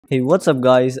Hey, what's up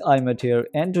guys, iMAT here,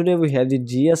 and today we have the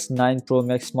GS9 Pro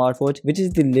Max smartwatch, which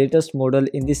is the latest model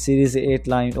in the Series 8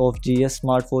 line of GS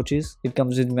smartwatches. It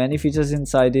comes with many features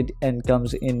inside it and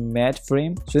comes in matte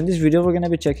frame. So in this video we're gonna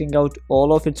be checking out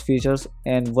all of its features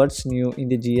and what's new in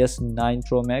the GS9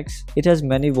 Pro Max. It has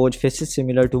many watch faces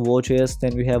similar to watchOS.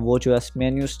 Then we have watchOS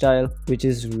menu style, which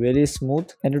is really smooth,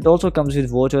 and it also comes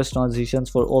with watchOS transitions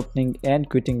for opening and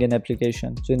quitting an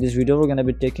application. So in this video we're gonna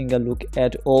be taking a look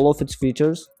at all of its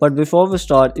features. But before we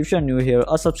start, if you're new here,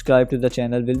 a subscribe to the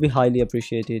channel will be highly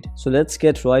appreciated. So let's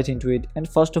get right into it, and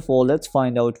first of all let's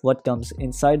find out what comes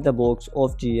inside the box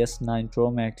of GS9 Pro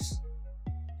Max.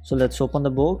 So let's open the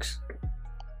box.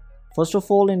 First of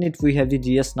all, in it we have the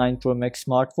GS9 Pro Max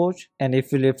smartwatch, and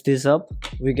if we lift this up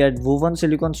we get woven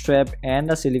silicone strap and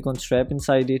a silicone strap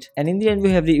inside it, and in the end we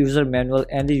have the user manual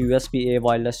and the USB-A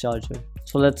wireless charger.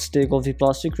 So let's take off the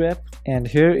plastic wrap, and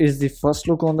here is the first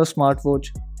look on the smartwatch.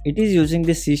 It is using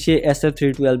the SiChe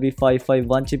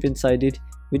SF32LB551 chip inside it,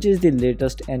 which is the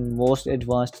latest and most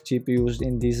advanced chip used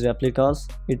in these replicas.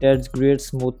 It adds great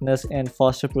smoothness and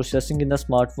faster processing in the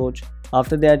smartwatch.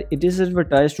 After that, it is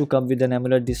advertised to come with an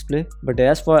AMOLED display, but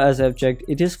as far as I've checked,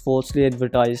 it is falsely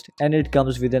advertised and it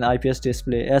comes with an IPS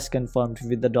display as confirmed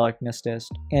with the darkness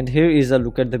test. And here is a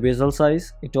look at the bezel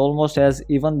size. It almost has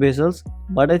even bezels,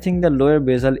 but I think the lower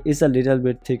bezel is a little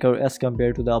bit thicker as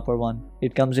compared to the upper one.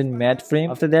 It comes in matte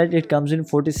frame. After that, it comes in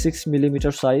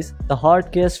 46mm size. The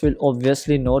hard case will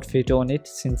obviously not fit on it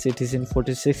since it is in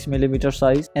 46mm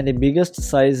size, and the biggest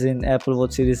size in Apple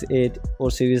Watch Series 8 or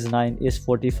Series 9 is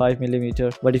 45mm.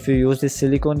 But if you use this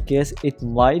silicone case, it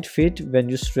might fit when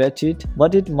you stretch it,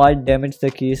 but it might damage the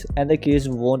case, and the case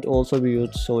won't also be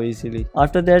used so easily.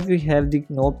 After that, we have the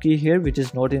knob key here, which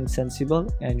is not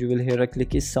insensible, and you will hear a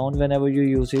clicky sound whenever you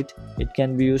use it. It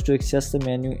can be used to access the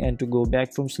menu and to go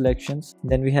back from selections.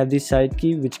 Then we have the side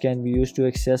key, which can be used to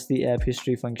access the app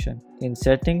history function. In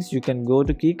settings, you can go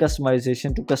to key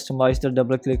customization to customize the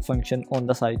double click function on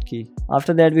the side key.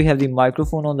 After that, we have the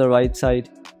microphone on the right side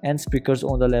and speakers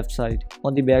on the left side.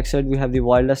 On the back side, we have the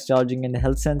wireless charging and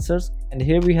health sensors, and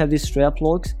here we have the strap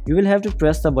locks. You will have to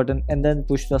press the button and then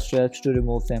push the straps to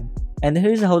remove them. And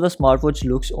here is how the smartwatch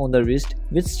looks on the wrist.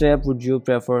 Which strap would you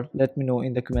prefer? Let me know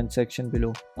in the comment section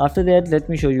below. After that, let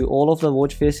me show you all of the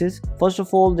watch faces. First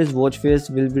of all, this watch face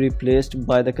will be replaced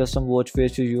by the custom watch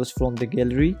face you use from the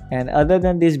gallery, and other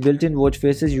than these built-in watch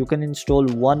faces, you can install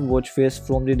one watch face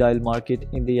from the dial market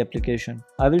in the application.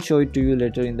 I will show it to you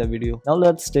later in the video. Now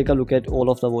let's take a look at all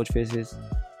of the watch faces.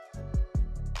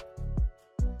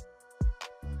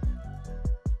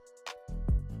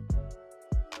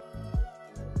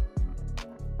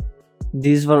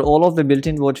 These were all of the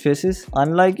built-in watch faces.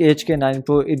 Unlike HK9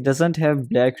 Pro, it doesn't have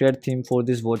black-red theme for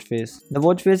this watch face. The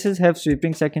watch faces have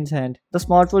sweeping seconds hand. The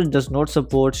smartwatch does not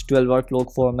support 12-hour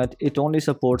clock format, it only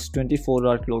supports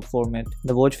 24-hour clock format.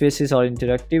 The watch faces are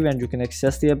interactive and you can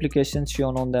access the applications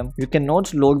shown on them. You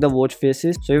cannot lock the watch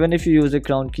faces, so even if you use the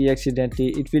crown key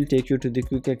accidentally, it will take you to the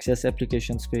quick access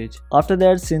applications page. After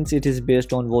that, since it is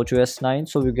based on watchOS 9,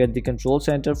 so we get the control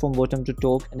center from bottom to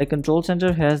top, and the control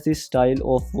center has the style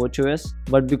of watchOS,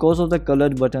 but because of the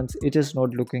colored buttons, it is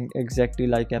not looking exactly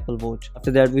like Apple Watch.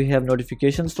 After that, we have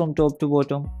notifications from top to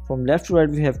bottom. From left to right,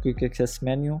 we have quick access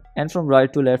menu, and from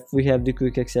right to left, we have the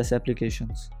quick access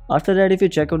applications. After that, if you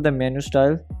check out the menu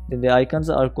style, then the icons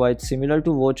are quite similar to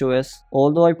watchOS,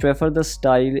 although I prefer the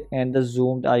style and the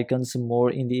zoomed icons more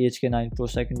in the HK9 Pro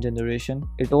 2nd generation.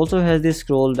 It also has the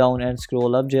scroll down and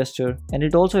scroll up gesture, and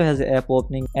it also has the app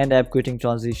opening and app quitting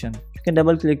transition. You can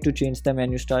double click to change the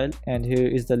menu style, and here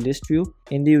is the list view.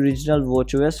 In the original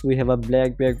watchOS, we have a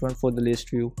black background for the list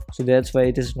view, so that's why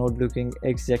it is not looking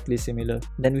exactly similar.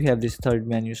 Then we have this third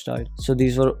menu style. So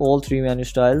these were all three menu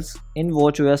styles. In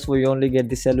watchOS, we only get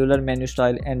the cellular menu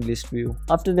style and list view.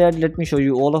 After that, let me show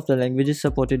you all of the languages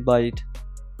supported by it.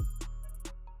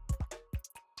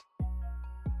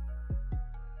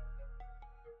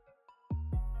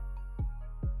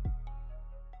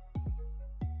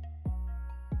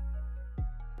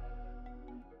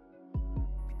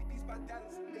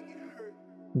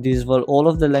 These were all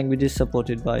of the languages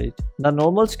supported by it. The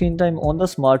normal screen time on the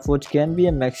smartwatch can be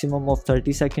a maximum of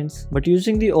 30 seconds, but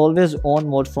using the always on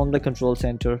mode from the control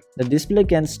center, the display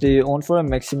can stay on for a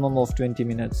maximum of 20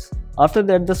 minutes. After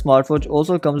that, the smartwatch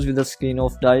also comes with a screen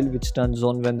off dial which turns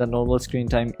on when the normal screen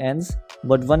time ends,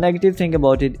 but one negative thing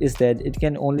about it is that it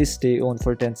can only stay on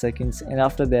for 10 seconds and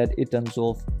after that it turns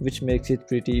off, which makes it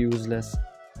pretty useless.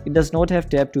 It does not have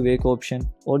tap to wake option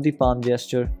or the palm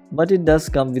gesture, but it does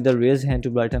come with the raise hand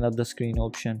to brighten up the screen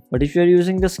option. But if you are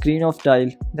using the screen off tile,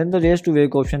 then the raise to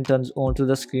wake option turns on to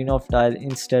the screen off tile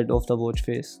instead of the watch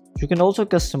face. You can also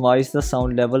customize the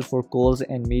sound level for calls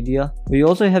and media. We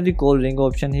also have the call ring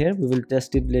option here. We will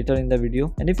test it later in the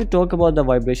video. And if you talk about the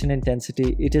vibration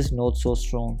intensity, it is not so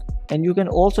strong. And you can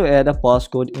also add a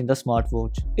passcode in the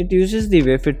smartwatch. It uses the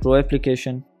Wayfit Pro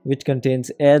application, which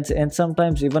contains ads and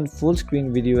sometimes even full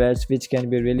screen video ads, which can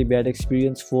be a really bad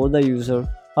experience for the user.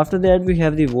 After that, we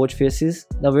have the watch faces.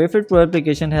 The Wayfit Pro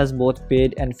application has both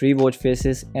paid and free watch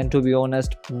faces, and to be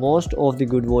honest, most of the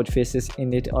good watch faces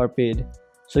in it are paid.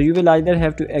 So you will either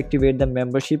have to activate the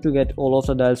membership to get all of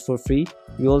the dials for free.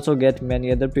 You also get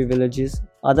many other privileges.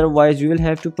 Otherwise, you will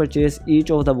have to purchase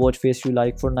each of the watch face you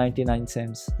like for 99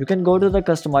 cents. You can go to the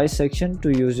customize section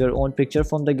to use your own picture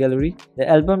from the gallery. The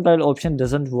album tile option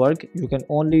doesn't work. You can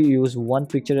only use one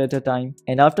picture at a time.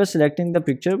 And after selecting the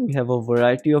picture, we have a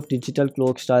variety of digital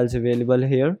clock styles available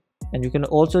here. And you can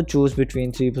also choose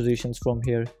between 3 positions from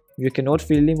here. You cannot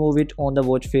freely move it on the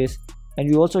watch face, and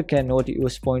you also cannot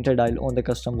use pointer dial on the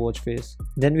custom watch face.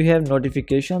 Then we have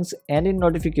notifications, and in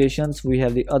notifications we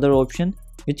have the other option,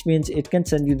 which means it can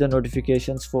send you the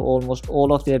notifications for almost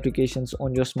all of the applications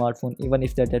on your smartphone, even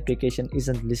if that application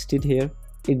isn't listed here.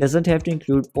 It doesn't have to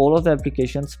include all of the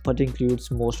applications, but includes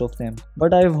most of them.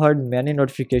 But I've heard many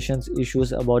notifications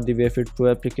issues about the Wayfit Pro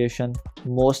application,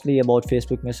 mostly about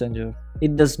Facebook Messenger.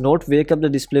 It does not wake up the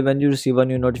display when you receive a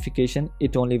new notification,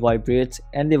 it only vibrates,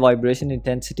 and the vibration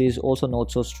intensity is also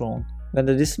not so strong. When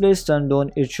the display is turned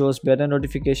on, it shows better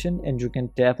notification and you can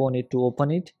tap on it to open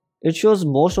it. It shows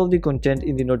most of the content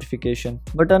in the notification,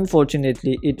 but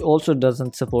unfortunately it also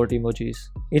doesn't support emojis.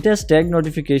 It has tagged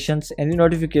notifications, and the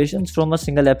notifications from a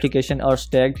single application are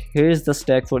tagged. Here is the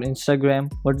tag for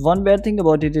Instagram, but one bad thing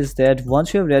about it is that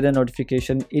once you have read a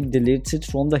notification, it deletes it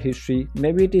from the history.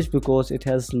 Maybe it is because it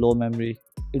has low memory.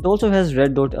 It also has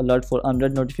red dot alert for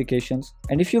unread notifications,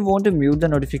 and if you want to mute the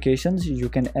notifications, you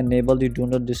can enable the do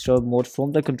not disturb mode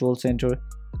from the control center.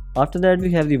 After that,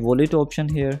 we have the wallet option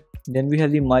here. Then we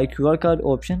have the My QR card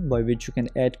option, by which you can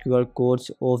add QR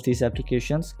codes of these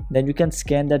applications. Then you can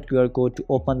scan that QR code to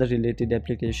open the related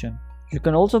application. You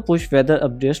can also push weather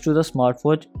updates to the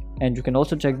smartwatch, and you can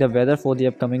also check the weather for the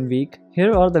upcoming week.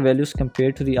 Here are the values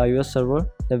compared to the iOS server.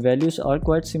 The values are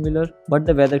quite similar, but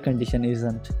the weather condition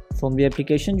isn't. From the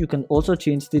application, you can also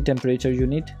change the temperature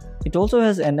unit. It also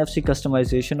has NFC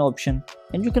customization option,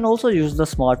 and you can also use the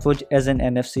smartwatch as an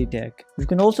NFC tag. You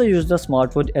can also use the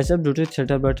smartwatch as a Bluetooth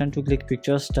shutter button to click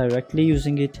pictures directly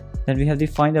using it. Then we have the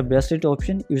find a bracelet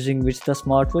option, using which the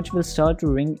smartwatch will start to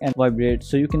ring and vibrate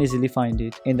so you can easily find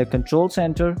it. In the control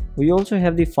center, we also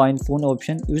have the find phone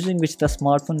option, using which the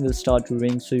smartphone will start to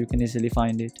ring so you can easily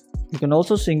find it. You can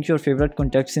also sync your favorite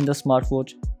contacts in the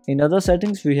smartwatch. In other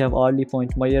settings, we have hourly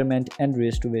point measurement and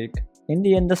raise to wake. In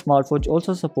the end, the smartwatch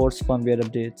also supports firmware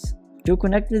updates. To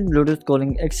connect with Bluetooth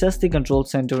calling, access the control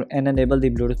center and enable the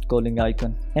Bluetooth calling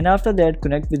icon. And after that,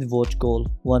 connect with watch call.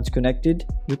 Once connected,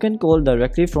 you can call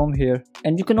directly from here.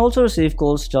 And you can also receive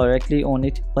calls directly on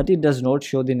it, but it does not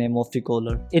show the name of the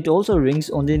caller. It also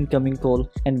rings on the incoming call.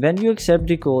 And when you accept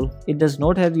the call, it does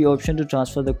not have the option to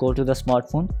transfer the call to the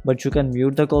smartphone, but you can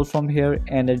mute the call from here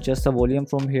and adjust the volume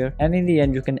from here. And in the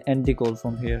end, you can end the call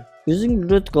from here. Using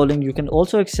Bluetooth calling, you can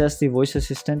also access the voice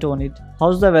assistant on it.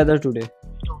 How's the weather today?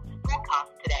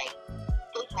 Forecast today.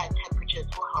 Daytime temperatures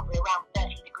will hover around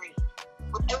 30 degrees,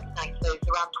 with overnight lows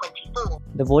around 24.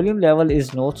 The volume level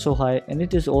is not so high, and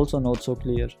it is also not so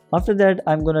clear. After that,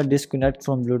 I'm gonna disconnect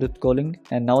from Bluetooth calling,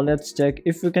 and now let's check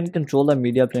if we can control the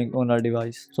media playing on our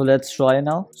device. So let's try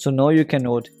now. So no, you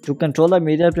cannot. To control the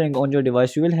media playing on your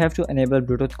device, you will have to enable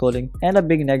Bluetooth calling, and a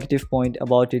big negative point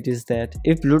about it is that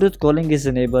if Bluetooth calling is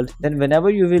enabled, then whenever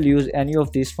you will use any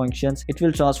of these functions, it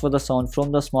will transfer the sound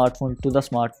from the smartphone to the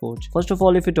smartwatch. First of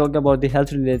all, if we talk about the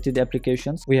health related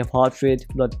applications, we have heart rate,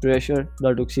 blood pressure,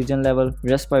 blood oxygen level,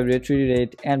 respiratory rate,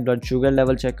 and blood sugar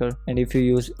level checker. And if you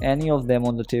use any of them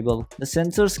on the table, the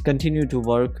sensors continue to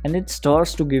work, and it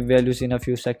starts to give values in a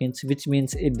few seconds, which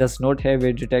means it does not have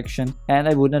weight detection, and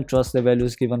I wouldn't trust the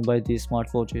values given by these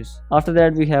smartwatches. After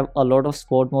that, we have a lot of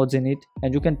sport modes in it,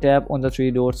 and you can tap on the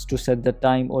 3 dots to set the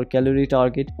time or calorie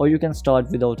target, or you can start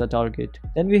without a target.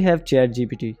 Then we have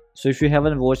ChatGPT. So if you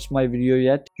haven't watched my video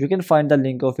yet, you can find the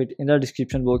link of it in the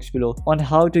description box below on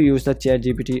how to use the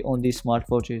ChatGPT on these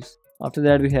smartwatches. After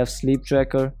that, we have sleep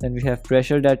tracker. Then we have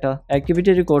pressure data.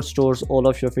 Activity record stores all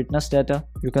of your fitness data.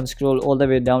 You can scroll all the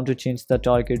way down to change the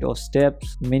target of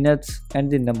steps, minutes, and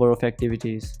the number of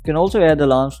activities. You can also add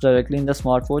alarms directly in the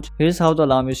smartwatch. Here's how the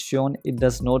alarm is shown. It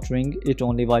does not ring, it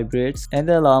only vibrates, and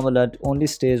the alarm alert only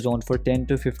stays on for 10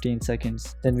 to 15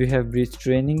 seconds. Then we have breath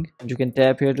training. You can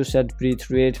tap here to set breath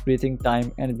rate, breathing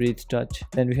time, and breath touch.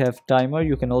 Then we have timer.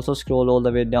 You can also scroll all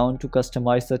the way down to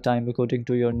customize the time according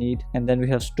to your need. And then we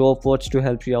have stopwatch to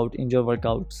help you out in your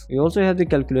workouts. We also have the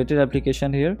calculator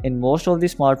application here. In most of the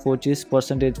smartwatches,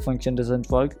 percentage function doesn't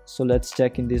work, so let's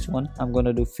check in this one. I'm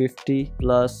gonna do 50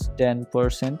 plus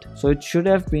 10%, so it should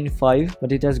have been 5,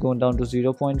 but it has gone down to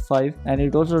 0.5, and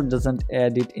it also doesn't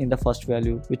add it in the first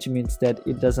value, which means that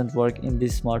it doesn't work in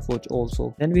this smartwatch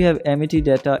also. Then we have MAT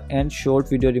data and short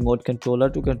video remote controller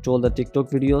to control the TikTok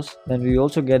videos. Then we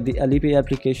also get the Alipay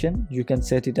application. You can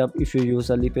set it up if you use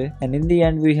Alipay. And in the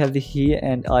end, we have the Here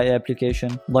and I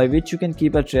application, by which you can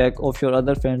keep a track of your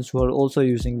other friends who are also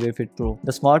using Wayfit Pro.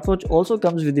 The smartwatch also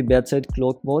comes with the bedside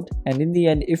clock mode. And in the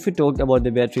end, if we talk about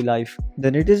the battery life,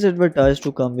 then it is advertised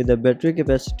to come with a battery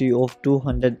capacity of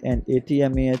 280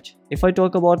 mAh. If I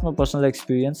talk about my personal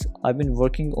experience, I've been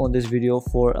working on this video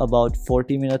for about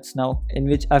 40 minutes now, in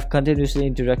which I've continuously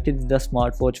interacted with the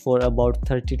smartwatch for about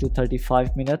 30 to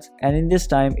 35 minutes, and in this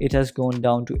time it has gone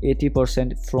down to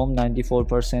 80% from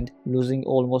 94%, losing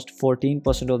almost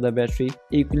 14% of the battery,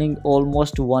 equaling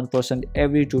almost 1%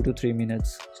 every 2 to 3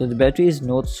 minutes. So the battery is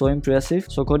not so impressive.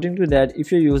 So according to that,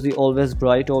 if you use the always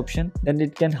bright option, then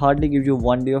it can hardly give you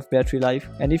 1 day of battery life,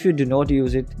 and if you do not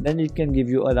use it, then it can give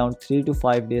you around 3 to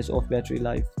 5 days of battery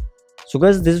life. So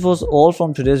guys, this was all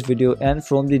from today's video and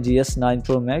from the GS9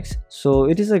 Pro Max. So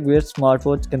it is a great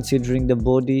smartwatch considering the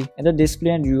body, and the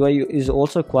display and UI is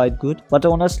also quite good. But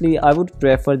honestly, I would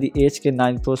prefer the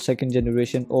HK9 Pro 2nd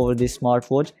generation over this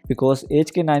smartwatch, because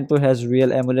HK9 Pro has real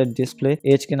AMOLED display.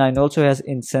 HK9 also has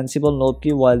insensible knob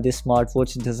key, while this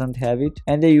smartwatch doesn't have it.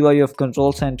 And the UI of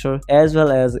control center as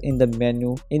well as in the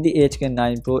menu in the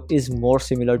HK9 Pro is more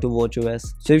similar to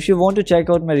watchOS. So if you want to check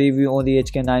out my review on the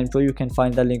HK9 Pro, you can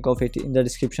find the link of it in the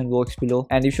description box below,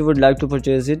 and if you would like to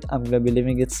purchase it, I'm gonna be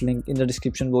leaving its link in the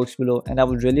description box below, and I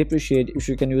would really appreciate if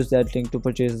you can use that link to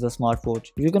purchase the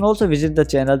smartwatch. You can also visit the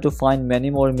channel to find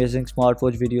many more amazing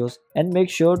smartwatch videos, and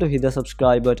make sure to hit the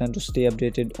subscribe button to stay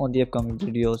updated on the upcoming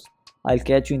videos. I'll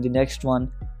catch you in the next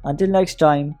one. Until next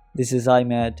time, this is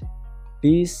iMAT.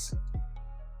 Peace